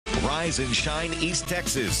Rise and shine East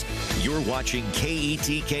Texas. You're watching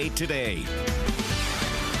KETK Today.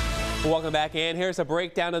 Welcome back in. Here's a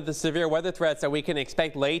breakdown of the severe weather threats that we can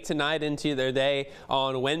expect late tonight into their day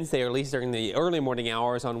on Wednesday, or at least during the early morning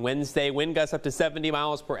hours on Wednesday. Wind gusts up to 70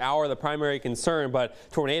 miles per hour, the primary concern, but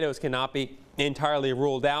tornadoes cannot be entirely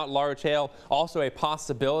ruled out. Large hail also a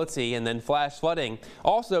possibility, and then flash flooding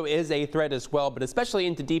also is a threat as well, but especially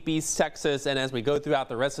into deep East Texas. And as we go throughout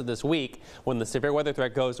the rest of this week, when the severe weather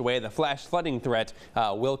threat goes away, the flash flooding threat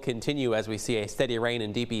will continue as we see a steady rain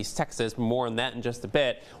in deep East Texas. More on that in just a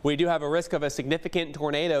bit. We do have a risk of a significant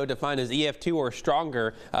tornado defined as EF2 or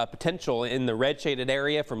stronger potential in the red shaded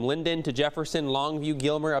area from Linden to Jefferson, Longview,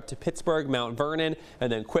 Gilmer up to Pittsburgh, Mount Vernon,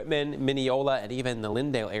 and then Quitman, Mineola, and even the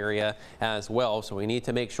Lindale area as well. So we need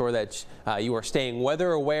to make sure that you are staying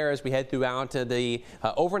weather aware as we head throughout the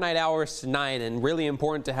overnight hours tonight, and really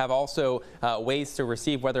important to have also ways to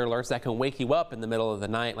receive weather alerts that can wake you up in the middle of the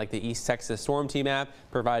night, like the East Texas Storm Team app.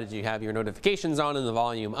 Provided you have your notifications on and the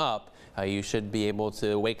volume up, you should be able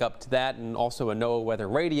to wake up to that. And also a NOAA weather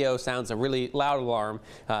radio sounds a really loud alarm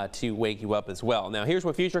to wake you up as well. Now here's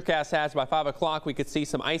what Futurecast has. By 5 o'clock we could see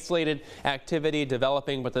some isolated activity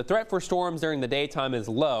developing, but the threat for storms during the daytime is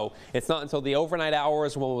low. It's not until the overnight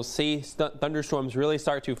hours when we'll see thunderstorms really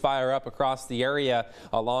start to fire up across the area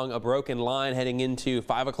along a broken line heading into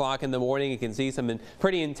 5 o'clock in the morning. You can see some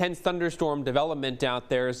pretty intense thunderstorm development out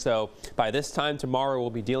there. So by this time tomorrow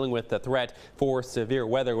we'll be dealing with the threat for severe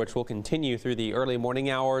weather, which will continue through the early morning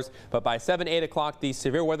hours. But by 7-8 o'clock the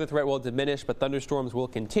severe weather threat will diminish, but thunderstorms will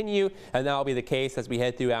continue, and that will be the case as we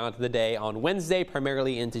head throughout the day on Wednesday,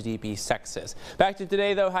 primarily into deep East Texas. Back to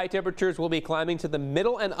today though, high temperatures will be climbing to the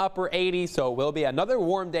middle and upper 80s, so it will be another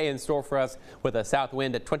warm day in store for us with a south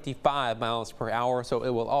wind at 25 miles per hour, so it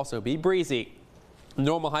will also be breezy.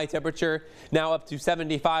 Normal high temperature now up to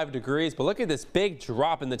 75 degrees, but look at this big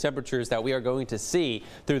drop in the temperatures that we are going to see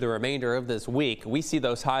through the remainder of this week. We see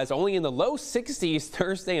those highs only in the low 60s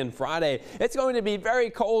Thursday and Friday. It's going to be very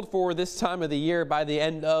cold for this time of the year by the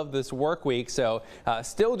end of this work week, so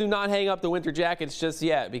still do not hang up the winter jackets just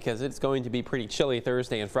yet, because it's going to be pretty chilly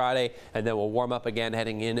Thursday and Friday, and then we'll warm up again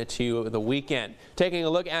heading into the weekend. Taking a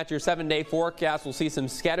look at your 7-day forecast, we'll see some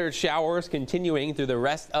scattered showers continuing through the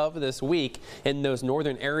rest of this week in those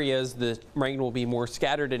northern areas. The rain will be more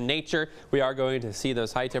scattered in nature. We are going to see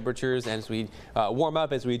those high temperatures as we warm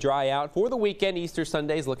up, as we dry out for the weekend. Easter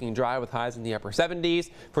Sunday's looking dry with highs in the upper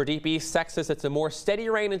 70s. For deep East Texas, it's a more steady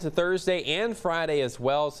rain into Thursday and Friday as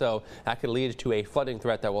well, so that could lead to a flooding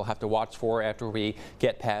threat that we'll have to watch for after we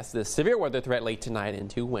get past this severe weather threat late tonight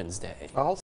into Wednesday.